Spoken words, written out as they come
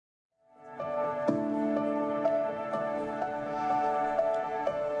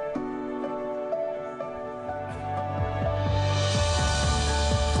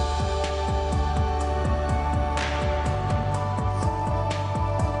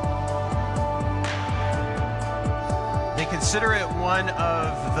Consider it one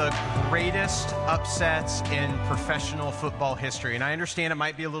of the greatest upsets in professional football history. And I understand it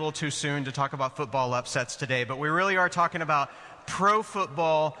might be a little too soon to talk about football upsets today, but we really are talking about pro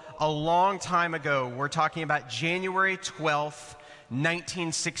football a long time ago. We're talking about January 12th,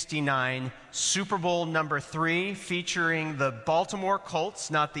 1969, Super Bowl number 3, featuring the Baltimore Colts,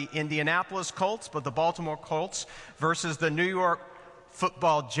 not the Indianapolis Colts, but the Baltimore Colts versus the New York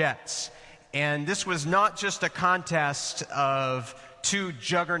Football Jets. And this was not just a contest of two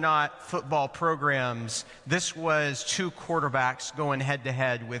juggernaut football programs. This was two quarterbacks going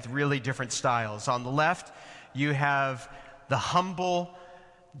head-to-head with really different styles. On the left, you have the humble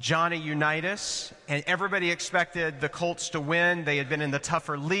Johnny Unitas, and everybody expected the Colts to win. They had been in the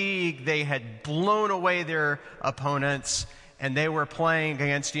tougher league. They had blown away their opponents, and they were playing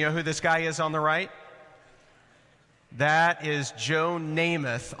against, you know who this guy is on the right? That is Joe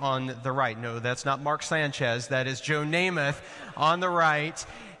Namath on the right. No, that's not Mark Sanchez. That is Joe Namath on the right.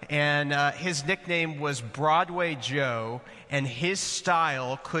 And his nickname was Broadway Joe, and his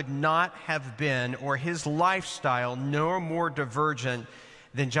style could not have been, or his lifestyle, no more divergent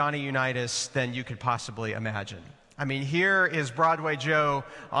than Johnny Unitas than you could possibly imagine. I mean, here is Broadway Joe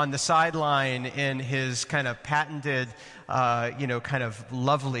on the sideline in his kind of patented, kind of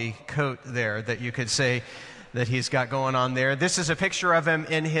lovely coat there that you could say that he's got going on there. This is a picture of him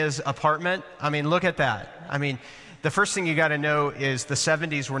in his apartment. I mean, look at that. I mean, the first thing you got to know is the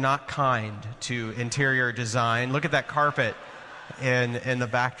 70s were not kind to interior design. Look at that carpet in the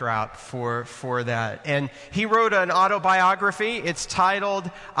backdrop for that. And he wrote an autobiography. It's titled,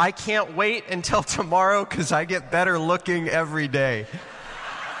 "I Can't Wait Until Tomorrow Because I Get Better Looking Every Day."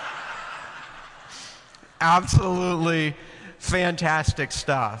 Absolutely fantastic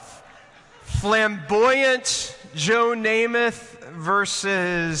stuff. Flamboyant Joe Namath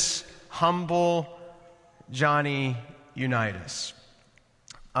versus humble Johnny Unitas.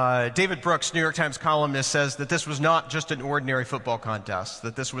 David Brooks, New York Times columnist, says that this was not just an ordinary football contest,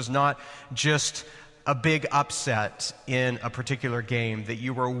 that this was not just a big upset in a particular game, that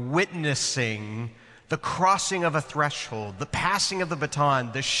you were witnessing the crossing of a threshold, the passing of the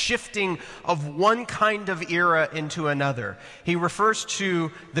baton, the shifting of one kind of era into another. He refers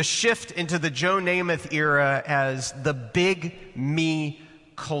to the shift into the Joe Namath era as the big me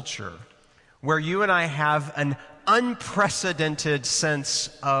culture, where you and I have an unprecedented sense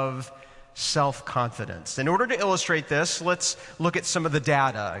of self-confidence. In order to illustrate this, let's look at some of the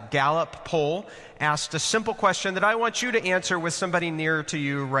data. A Gallup poll asked a simple question that I want you to answer with somebody near to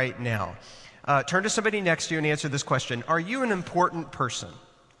you right now. Turn to somebody next to you and answer this question. Are you an important person?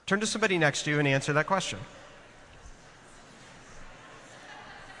 Turn to somebody next to you and answer that question.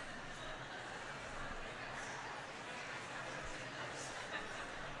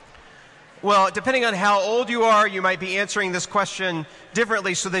 Well, depending on how old you are, you might be answering this question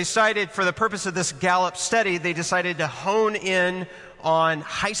differently. So they decided, for the purpose of this Gallup study, they decided to hone in on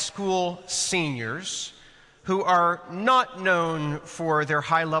high school seniors who are not known for their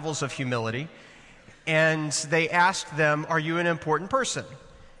high levels of humility. And they asked them, are you an important person?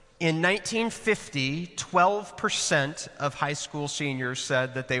 In 1950, 12% of high school seniors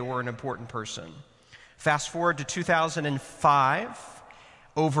said that they were an important person. Fast forward to 2005,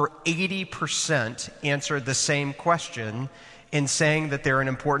 over 80% answered the same question in saying that they're an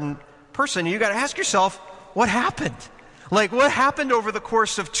important person. You got to ask yourself, what happened? Like, what happened over the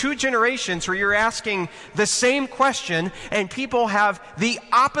course of 2 generations where you're asking the same question and people have the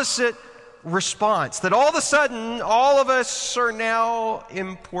opposite response? That all of a sudden, all of us are now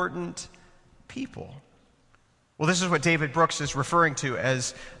important people. Well, this is what David Brooks is referring to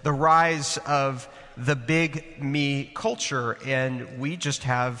as the rise of the big me culture, and we just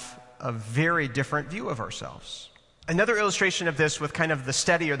have a very different view of ourselves. Another illustration of this with kind of the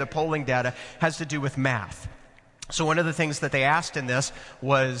study or the polling data has to do with math. So one of the things that they asked in this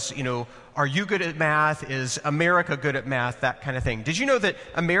was, are you good at math? Is America good at math? That kind of thing. Did you know that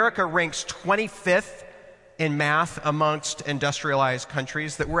America ranks 25th in math amongst industrialized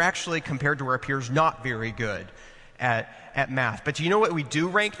countries? That we're actually, compared to our peers, not very good at math. But do you know what we do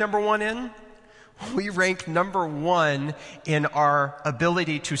rank number 1 in? We rank number 1 in our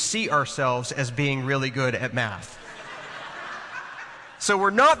ability to see ourselves as being really good at math. So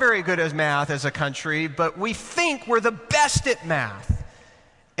we're not very good at math as a country, but we think we're the best at math.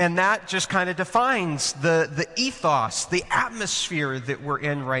 And that just kind of defines the ethos, the atmosphere that we're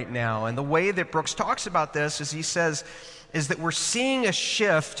in right now. And the way that Brooks talks about this, as he says, is that we're seeing a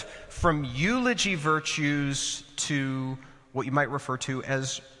shift from eulogy virtues to what you might refer to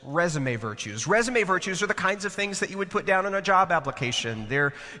as resume virtues. Resume virtues are the kinds of things that you would put down in a job application.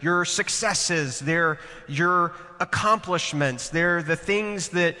 They're your successes, they're your accomplishments, they're the things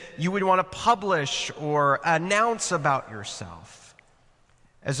that you would want to publish or announce about yourself,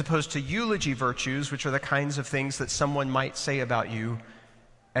 as opposed to eulogy virtues, which are the kinds of things that someone might say about you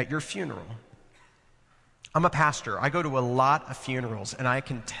at your funeral. I'm a pastor. I go to a lot of funerals, and I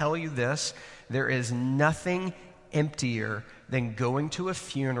can tell you this, there is nothing emptier than going to a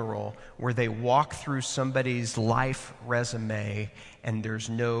funeral where they walk through somebody's life resume and there's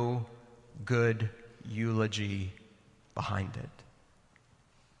no good eulogy behind it.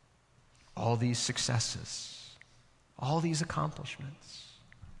 All these successes, all these accomplishments,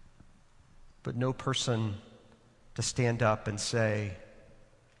 but no person to stand up and say,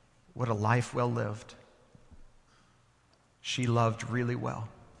 what a life well lived. She loved really well.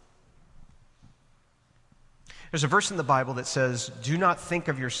 There's a verse in the Bible that says, do not think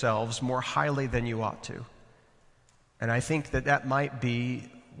of yourselves more highly than you ought to. And I think that that might be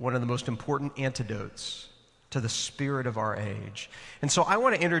one of the most important antidotes to the spirit of our age. And so I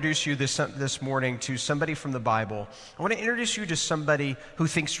want to introduce you this morning to somebody from the Bible. I want to introduce you to somebody who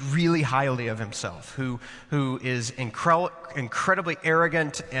thinks really highly of himself, who is incredibly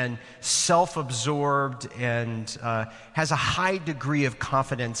arrogant and self-absorbed and has a high degree of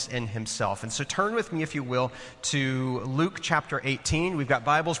confidence in himself. And so turn with me, if you will, to Luke chapter 18. We've got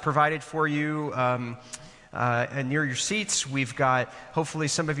Bibles provided for you and near your seats. We've got, hopefully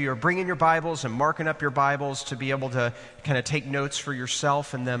some of you are bringing your Bibles and marking up your Bibles to be able to kind of take notes for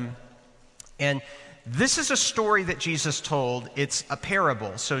yourself in them. And this is a story that Jesus told. It's a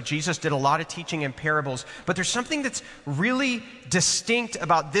parable. So Jesus did a lot of teaching in parables, but there's something that's really distinct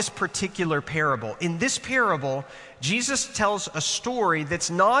about this particular parable. In this parable, Jesus tells a story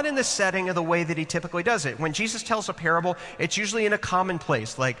that's not in the setting of the way that he typically does it. When Jesus tells a parable, it's usually in a common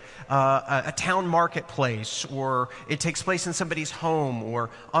place, like a town marketplace, or it takes place in somebody's home,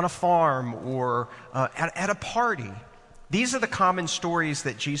 or on a farm, or at a party. These are the common stories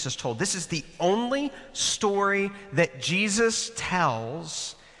that Jesus told. This is the only story that Jesus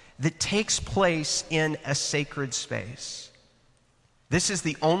tells that takes place in a sacred space. This is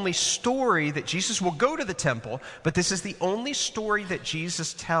the only story that Jesus will go to the temple, but this is the only story that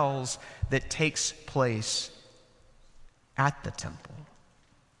Jesus tells that takes place at the temple.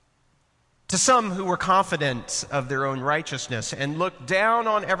 To some who were confident of their own righteousness and looked down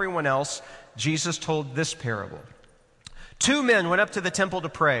on everyone else, Jesus told this parable. 2 men went up to the temple to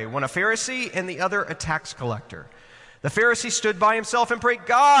pray, one a Pharisee and the other a tax collector. The Pharisee stood by himself and prayed,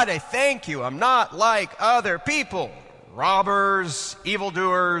 God, I thank you, I'm not like other people, robbers,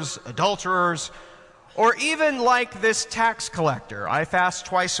 evildoers, adulterers, or even like this tax collector. I fast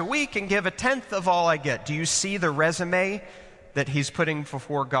twice a week and give 1/10 of all I get. Do you see the resume that he's putting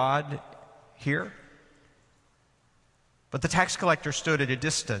before God here? But the tax collector stood at a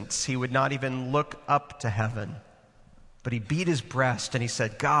distance. He would not even look up to heaven. But he beat his breast and he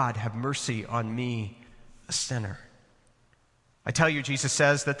said, God, have mercy on me, a sinner. I tell you, Jesus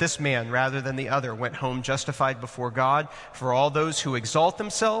says, that this man, rather than the other, went home justified before God. For all those who exalt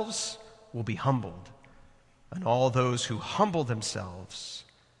themselves will be humbled, and all those who humble themselves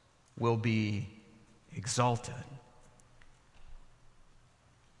will be exalted.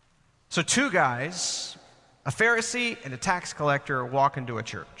 So 2 guys, a Pharisee and a tax collector, walk into a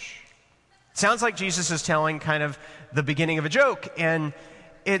church. Sounds like Jesus is telling kind of the beginning of a joke, and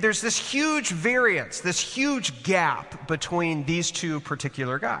there's this huge variance, this huge gap between these 2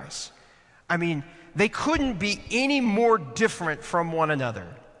 particular guys. I mean, they couldn't be any more different from one another.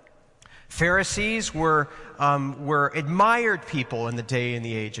 Pharisees were admired people in the day and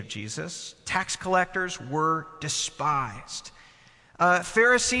the age of Jesus. Tax collectors were despised.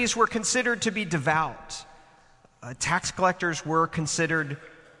 Pharisees were considered to be devout. Tax collectors were considered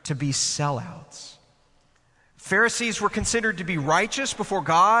to be sellouts. Pharisees were considered to be righteous before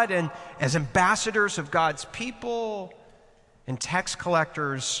God and as ambassadors of God's people, and tax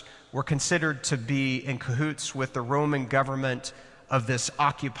collectors were considered to be in cahoots with the Roman government of this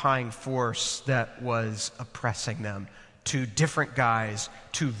occupying force that was oppressing them. 2 different guys,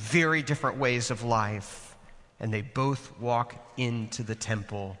 2 very different ways of life, and they both walk into the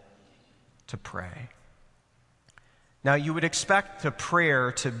temple to pray. Now, you would expect the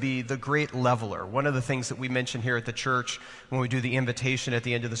prayer to be the great leveler. One of the things that we mention here at the church when we do the invitation at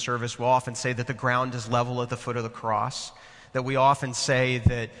the end of the service, we'll often say that the ground is level at the foot of the cross, that we often say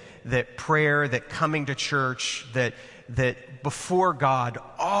that prayer, that coming to church, that before God,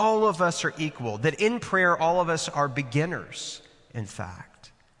 all of us are equal, that in prayer, all of us are beginners, in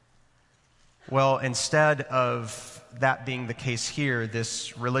fact. Well, instead of that being the case here,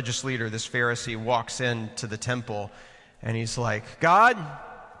 this religious leader, this Pharisee, walks into the temple and he's like, God,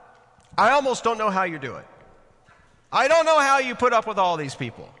 I almost don't know how you do it. I don't know how you put up with all these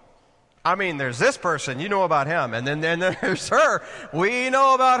people. I mean, there's this person, you know about him, and then there's her, we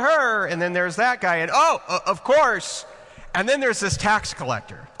know about her, and then there's that guy, and of course, and then there's this tax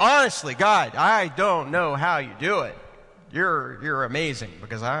collector. Honestly, God, I don't know how you do it. You're amazing,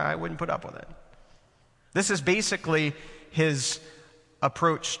 because I wouldn't put up with it. This is basically his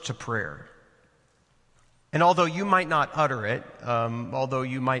approach to prayer. And although you might not utter it, although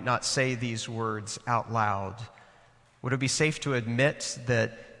you might not say these words out loud, would it be safe to admit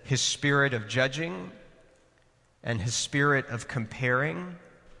that his spirit of judging and his spirit of comparing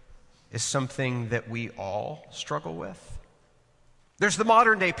is something that we all struggle with? There's the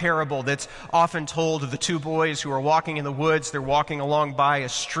modern day parable that's often told of the two boys who are walking in the woods. They're walking along by a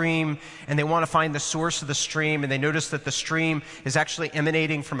stream, and they want to find the source of the stream, and they notice that the stream is actually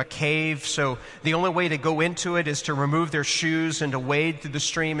emanating from a cave. So the only way to go into it is to remove their shoes and to wade through the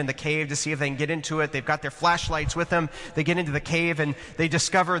stream in the cave to see if they can get into it. They've got their flashlights with them. They get into the cave, and they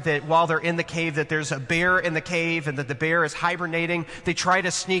discover that while they're in the cave that there's a bear in the cave and that the bear is hibernating. They try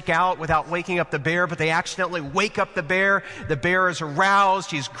to sneak out without waking up the bear, but they accidentally wake up the bear. The bear is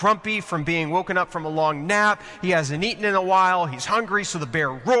aroused. He's grumpy from being woken up from a long nap. He hasn't eaten in a while. He's hungry, so the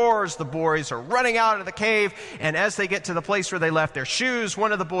bear roars. The boys are running out of the cave, and as they get to the place where they left their shoes,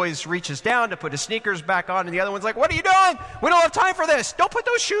 one of the boys reaches down to put his sneakers back on, and the other one's like, "What are you doing? We don't have time for this. Don't put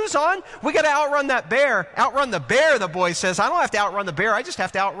those shoes on. We got to outrun that bear." "Outrun the bear," the boy says. "I don't have to outrun the bear. I just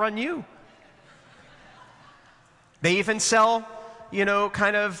have to outrun you." They even sell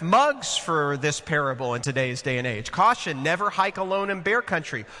kind of mugs for this parable in today's day and age. Caution, never hike alone in bear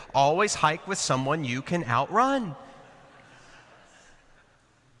country. Always hike with someone you can outrun.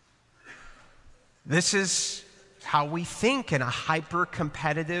 This is how we think in a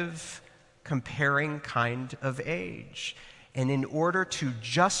hyper-competitive, comparing kind of age. And in order to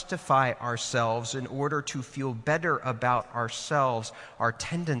justify ourselves, in order to feel better about ourselves, our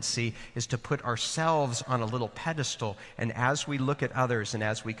tendency is to put ourselves on a little pedestal, and as we look at others and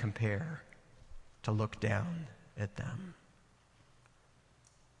as we compare, to look down at them.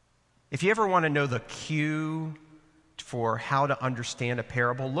 If you ever want to know the cue for how to understand a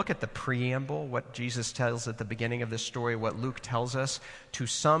parable, look at the preamble, what Jesus tells at the beginning of this story, what Luke tells us. To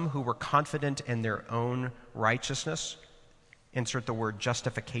some who were confident in their own righteousness, insert the word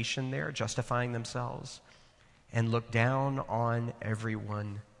justification there, justifying themselves, and look down on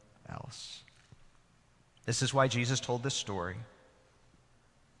everyone else. This is why Jesus told this story,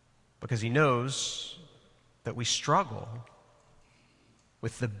 because he knows that we struggle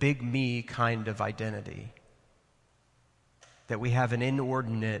with the big me kind of identity, that we have an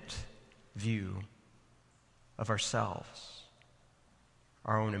inordinate view of ourselves,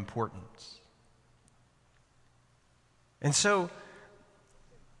 our own importance. And so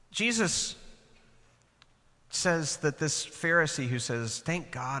Jesus says that this Pharisee who says, "Thank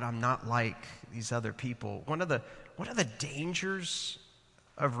God I'm not like these other people," one of the dangers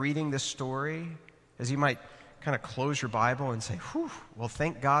of reading this story is you might kind of close your Bible and say, "Whew, well,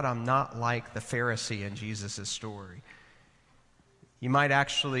 thank God I'm not like the Pharisee in Jesus' story." You might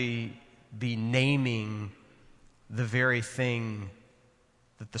actually be naming the very thing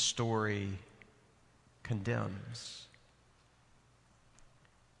that the story condemns.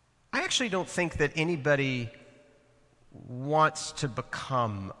 I actually don't think that anybody wants to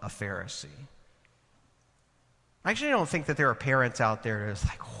become a Pharisee. I actually don't think that there are parents out there that's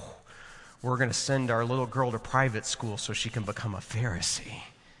like, "Oh, we're going to send our little girl to private school so she can become a Pharisee."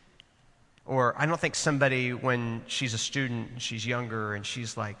 Or I don't think somebody, when she's a student and she's younger and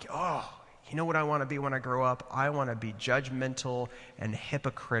she's like, "Oh, you know what I want to be when I grow up? I want to be judgmental and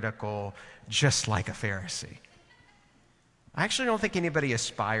hypocritical just like a Pharisee." I actually don't think anybody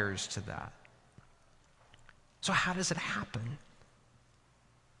aspires to that. So how does it happen?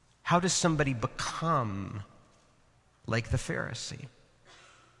 How does somebody become like the Pharisee?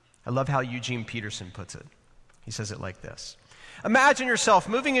 I love how Eugene Peterson puts it. He says it like this: Imagine yourself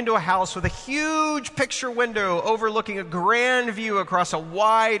moving into a house with a huge picture window overlooking a grand view across a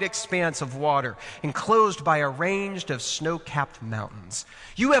wide expanse of water, enclosed by a range of snow-capped mountains.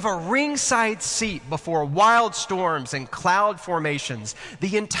 You have a ringside seat before wild storms and cloud formations,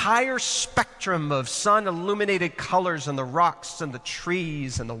 the entire spectrum of sun-illuminated colors in the rocks and the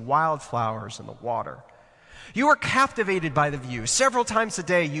trees and the wildflowers and the water. You are captivated by the view. Several times a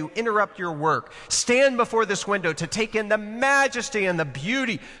day, you interrupt your work, stand before this window to take in the majesty and the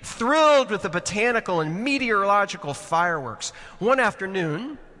beauty, thrilled with the botanical and meteorological fireworks. One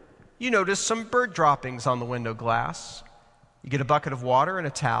afternoon, you notice some bird droppings on the window glass. You get a bucket of water and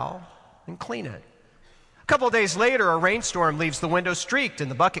a towel and clean it. A couple of days later, a rainstorm leaves the window streaked and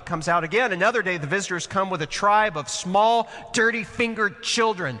the bucket comes out again. Another day, the visitors come with a tribe of small, dirty-fingered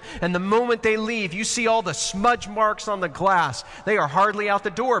children. And the moment they leave, you see all the smudge marks on the glass. They are hardly out the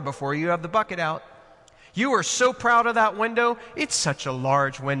door before you have the bucket out. You are so proud of that window. It's such a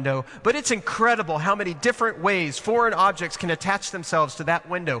large window, but it's incredible how many different ways foreign objects can attach themselves to that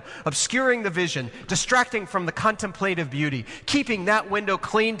window, obscuring the vision, distracting from the contemplative beauty. Keeping that window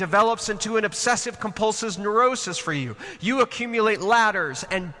clean develops into an obsessive-compulsive neurosis for you. You accumulate ladders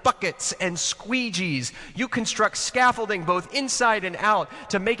and buckets and squeegees. You construct scaffolding both inside and out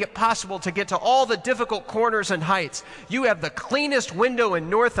to make it possible to get to all the difficult corners and heights. You have the cleanest window in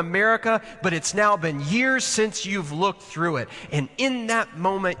North America, but it's now been years since you've looked through it. And in that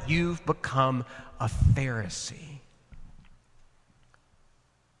moment, you've become a Pharisee.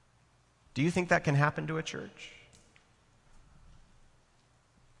 Do you think that can happen to a church?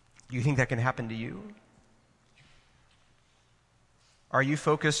 Do you think that can happen to you? Are you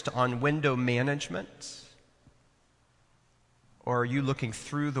focused on window management? Or are you looking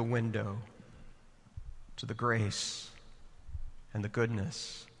through the window to the grace and the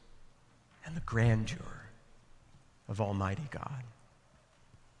goodness and the grandeur of Almighty God?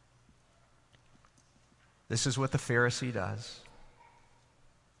 This is what the Pharisee does.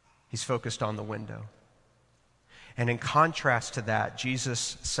 He's focused on the window. And in contrast to that,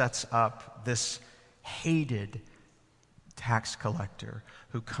 Jesus sets up this hated tax collector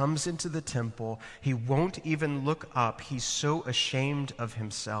who comes into the temple. He won't even look up. He's so ashamed of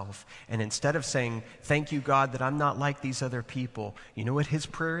himself. And instead of saying, "Thank you, God, that I'm not like these other people," you know what his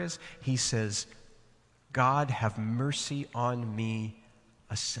prayer is? He says, "God, have mercy on me,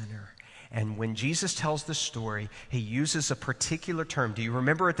 a sinner." And when Jesus tells the story, he uses a particular term. Do you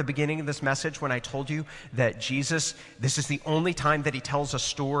remember at the beginning of this message when I told you that Jesus, this is the only time that he tells a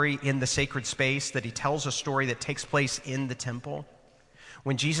story in the sacred space, that he tells a story that takes place in the temple?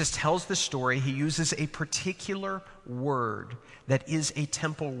 When Jesus tells the story, he uses a particular word that is a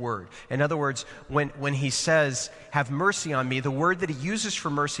temple word. In other words, when he says, "Have mercy on me," the word that he uses for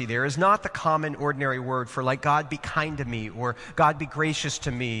mercy there is not the common, ordinary word for like, "God be kind to me," or "God be gracious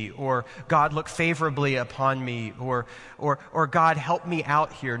to me," or "God look favorably upon me," or "God help me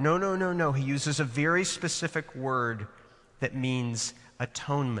out here." No. He uses a very specific word that means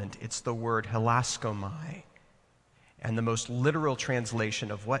atonement. It's the word hilaskomai. And the most literal translation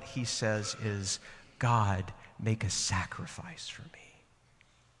of what he says is, "God, make a sacrifice for me."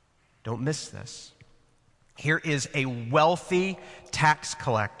 Don't miss this. Here is a wealthy tax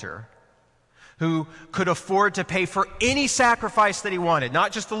collector who could afford to pay for any sacrifice that he wanted.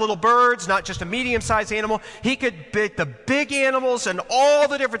 Not just the little birds, not just a medium-sized animal. He could pick the big animals and all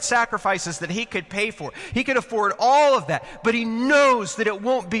the different sacrifices that he could pay for. He could afford all of that, but he knows that it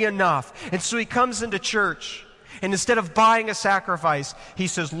won't be enough. And so he comes into church. And instead of buying a sacrifice, he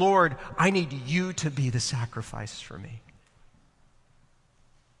says, "Lord, I need you to be the sacrifice for me."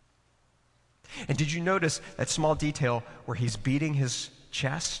 And did you notice that small detail where he's beating his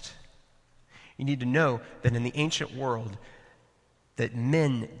chest? You need to know that in the ancient world, that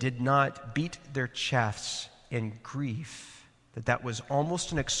men did not beat their chests in grief, that was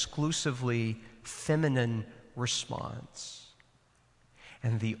almost an exclusively feminine response.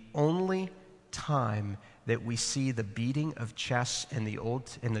 And the only time that we see the beating of chests in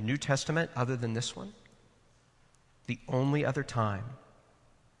the New Testament, other than this one, the only other time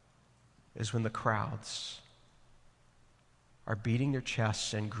is when the crowds are beating their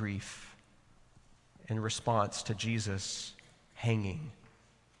chests in grief in response to Jesus hanging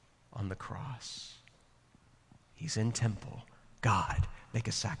on the cross. He's in temple. "God, make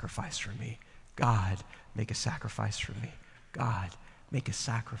a sacrifice for me. God, make a sacrifice for me. God, make a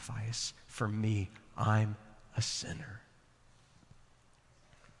sacrifice for me. I'm a sinner."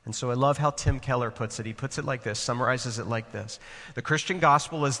 And so I love how Tim Keller puts it. He puts it like this, summarizes it like this: "The Christian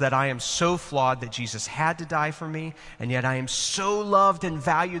gospel is that I am so flawed that Jesus had to die for me, and yet I am so loved and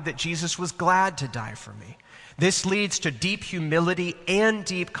valued that Jesus was glad to die for me. This leads to deep humility and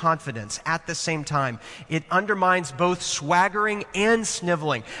deep confidence at the same time. It undermines both swaggering and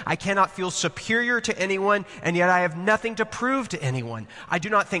sniveling. I cannot feel superior to anyone, and yet I have nothing to prove to anyone. I do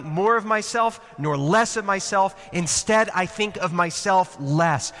not think more of myself nor less of myself. Instead, I think of myself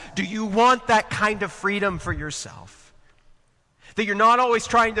less." Do you want that kind of freedom for yourself? That you're not always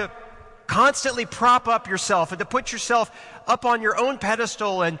trying to constantly prop up yourself and to put yourself up on your own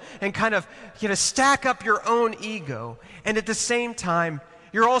pedestal and kind of stack up your own ego. And at the same time,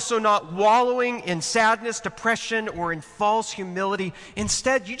 You're also not wallowing in sadness, depression, or in false humility.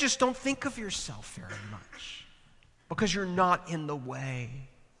 Instead, you just don't think of yourself very much because you're not in the way.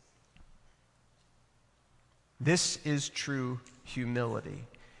 This is true humility.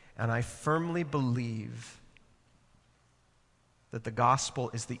 And I firmly believe that the gospel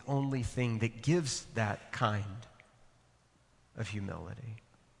is the only thing that gives that kind of humility.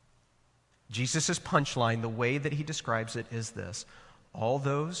 Jesus' punchline, the way that he describes it, is this: all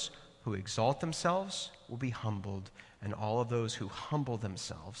those who exalt themselves will be humbled, and all of those who humble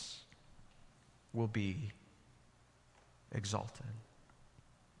themselves will be exalted.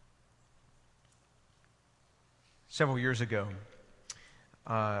 Several years ago,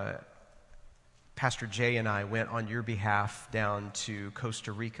 Pastor Jay and I went on your behalf down to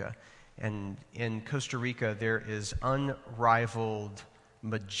Costa Rica. And in Costa Rica, there is unrivaled,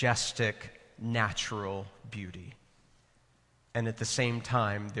 majestic, natural beauty. And at the same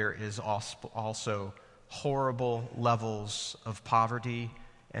time, there is also horrible levels of poverty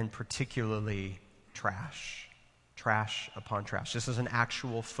and particularly trash. Trash upon trash. This is an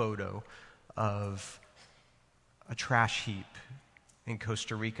actual photo of a trash heap in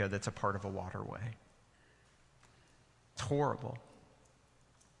Costa Rica that's a part of a waterway. It's horrible.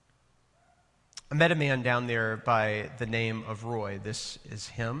 I met a man down there by the name of Roy. This is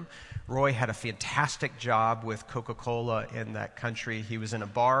him. Roy had a fantastic job with Coca-Cola in that country. He was in a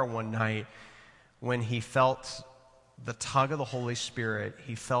bar one night when he felt the tug of the Holy Spirit.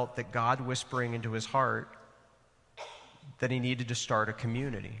 He felt that God whispering into his heart that he needed to start a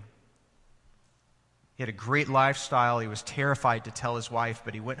community. He had a great lifestyle. He was terrified to tell his wife,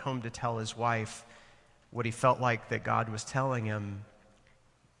 but he went home to tell his wife what he felt like that God was telling him.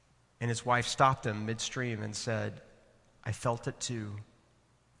 And his wife stopped him midstream and said, "I felt it too.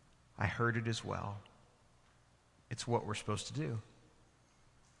 I heard it as well. It's what we're supposed to do."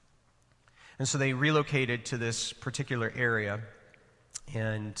 And so they relocated to this particular area.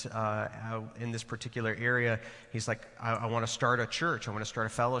 And in this particular area, he's like, I want to start a church. I want to start a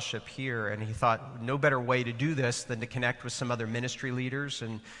fellowship here. And he thought, no better way to do this than to connect with some other ministry leaders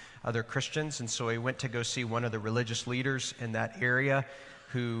and other Christians. And so he went to go see one of the religious leaders in that area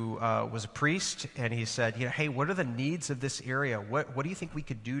who was a priest. And he said, hey, what are the needs of this area? What do you think we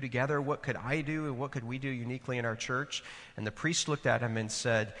could do together? What could I do? And what could we do uniquely in our church? And the priest looked at him and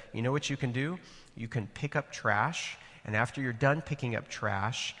said, you know what you can do? You can pick up trash. And after you're done picking up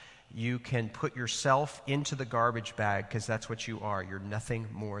trash, you can put yourself into the garbage bag, because that's what you are. You're nothing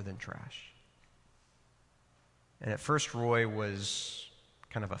more than trash. And at first, Roy was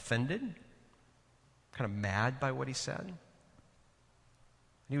kind of offended, kind of mad by what he said. And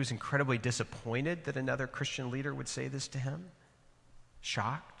he was incredibly disappointed that another Christian leader would say this to him,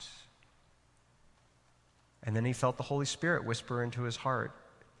 shocked. And then he felt the Holy Spirit whisper into his heart.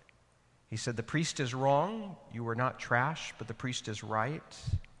 He said, the priest is wrong. You are not trash, but the priest is right.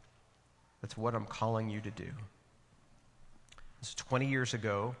 That's what I'm calling you to do. It's 20 years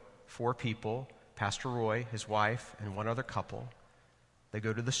ago, 4 people, Pastor Roy, his wife, and one other couple. They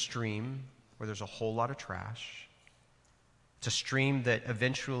go to the stream where there's a whole lot of trash. It's a stream that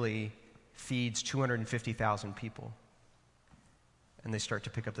eventually feeds 250,000 people. And they start to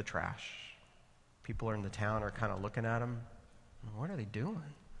pick up the trash. People in the town are kind of looking at them. What are they doing?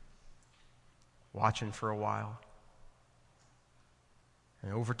 Watching for a while.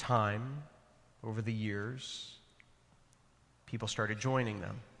 And over time, over the years, people started joining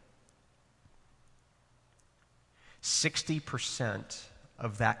them. 60%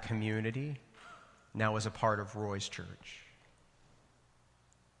 of that community now is a part of Roy's church.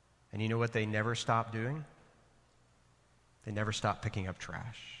 And you know what they never stopped doing? They never stopped picking up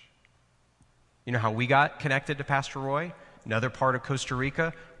trash. You know how we got connected to Pastor Roy? Another part of Costa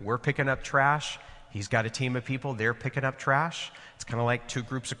Rica, we're picking up trash. He's got a team of people, they're picking up trash. It's kind of like 2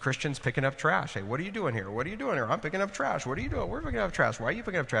 groups of Christians picking up trash. Hey, what are you doing here? What are you doing here? I'm picking up trash. What are you doing? We're picking up trash. Why are you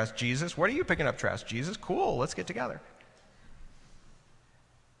picking up trash? Jesus, what are you picking up trash? Jesus, cool, let's get together.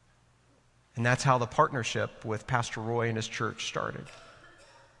 And that's how the partnership with Pastor Roy and his church started.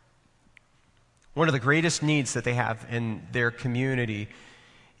 One of the greatest needs that they have in their community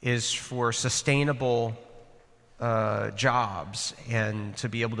is for sustainable jobs and to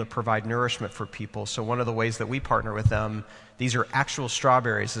be able to provide nourishment for people. So one of the ways that we partner with them, these are actual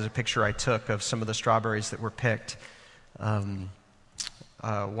strawberries. There's a picture I took of some of the strawberries that were picked while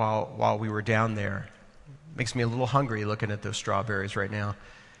we were down there. Makes me a little hungry looking at those strawberries right now.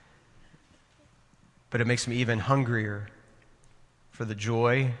 But it makes me even hungrier for the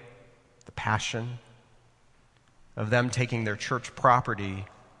joy, the passion of them taking their church property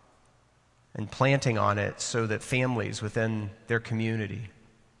and planting on it so that families within their community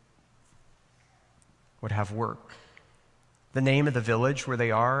would have work. The name of the village where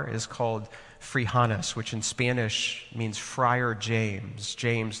they are is called Frijoles, which in Spanish means Friar James,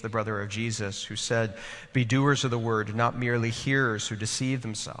 James, the brother of Jesus, who said, "Be doers of the word, not merely hearers who deceive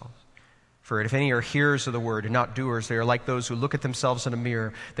themselves. For if any are hearers of the word and not doers, they are like those who look at themselves in a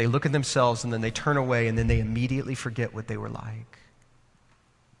mirror. They look at themselves and then they turn away and then they immediately forget what they were like."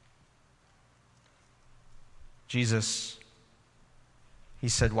 Jesus, he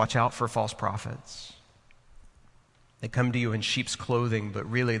said, watch out for false prophets. They come to you in sheep's clothing, but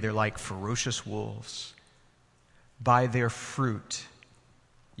really they're like ferocious wolves. By their fruit,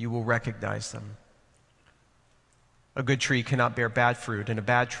 you will recognize them. A good tree cannot bear bad fruit, and a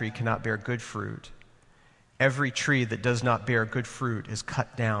bad tree cannot bear good fruit. Every tree that does not bear good fruit is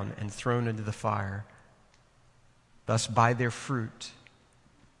cut down and thrown into the fire. Thus, by their fruit,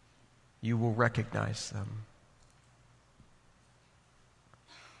 you will recognize them.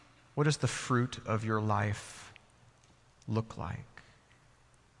 What does the fruit of your life look like?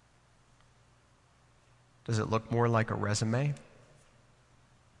 Does it look more like a resume?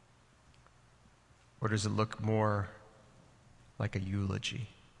 Or does it look more like a eulogy?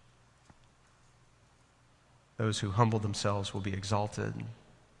 Those who humble themselves will be exalted.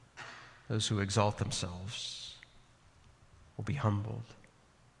 Those who exalt themselves will be humbled.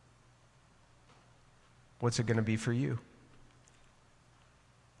 What's it going to be for you?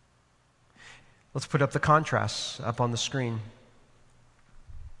 Let's put up the contrasts up on the screen.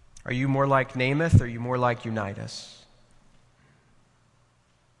 Are you more like Namath or are you more like Unitas?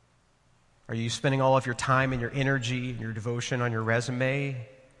 Are you spending all of your time and your energy and your devotion on your resume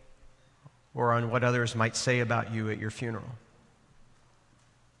or on what others might say about you at your funeral?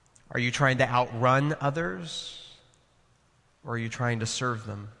 Are you trying to outrun others or are you trying to serve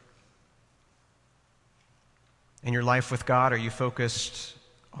them? In your life with God, are you focused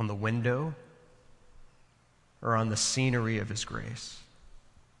on the window or on the scenery of His grace?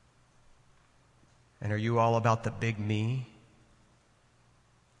 And are you all about the big me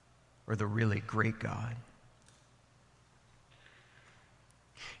or the really great God?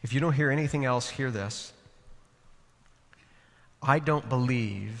 If you don't hear anything else, hear this. I don't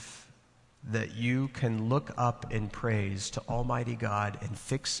believe that you can look up in praise to Almighty God and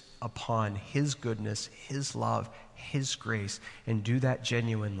fix upon His goodness, His love, His grace, and do that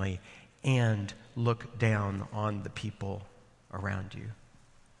genuinely and look down on the people around you.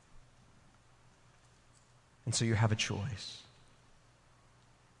 And so you have a choice.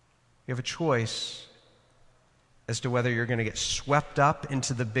 You have a choice as to whether you're going to get swept up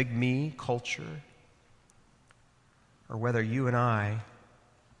into the big me culture or whether you and I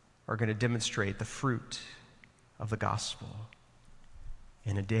are going to demonstrate the fruit of the gospel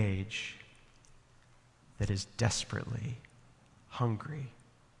in an age that is desperately hungry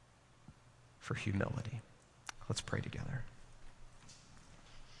for humility. Let's pray together.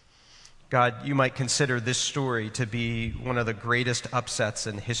 God, you might consider this story to be one of the greatest upsets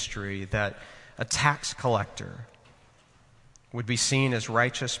in history, that a tax collector would be seen as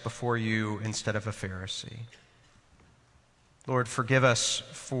righteous before you instead of a Pharisee. Lord, forgive us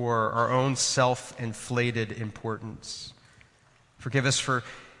for our own self-inflated importance. Forgive us for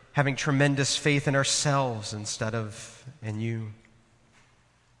having tremendous faith in ourselves instead of in you.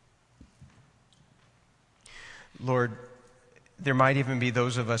 Lord, there might even be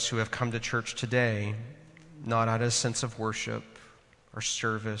those of us who have come to church today not out of a sense of worship or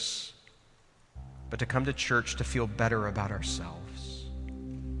service, but to come to church to feel better about ourselves.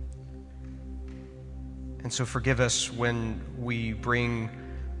 And so forgive us when we bring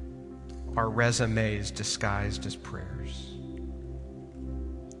our resumes disguised as prayers,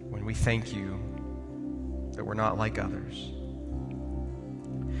 when we thank you that we're not like others.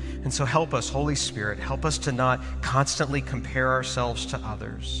 And so help us, Holy Spirit, help us to not constantly compare ourselves to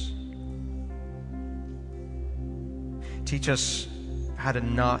others. Teach us how to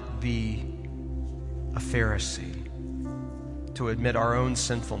not be a Pharisee, to admit our own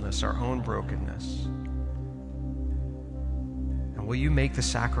sinfulness, our own brokenness. And will you make the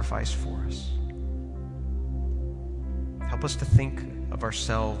sacrifice for us? Help us to think of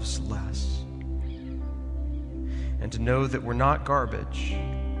ourselves less and to know that we're not garbage,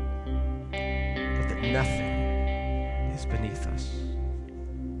 but that nothing is beneath us.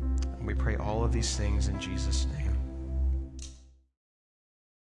 And we pray all of these things in Jesus' name.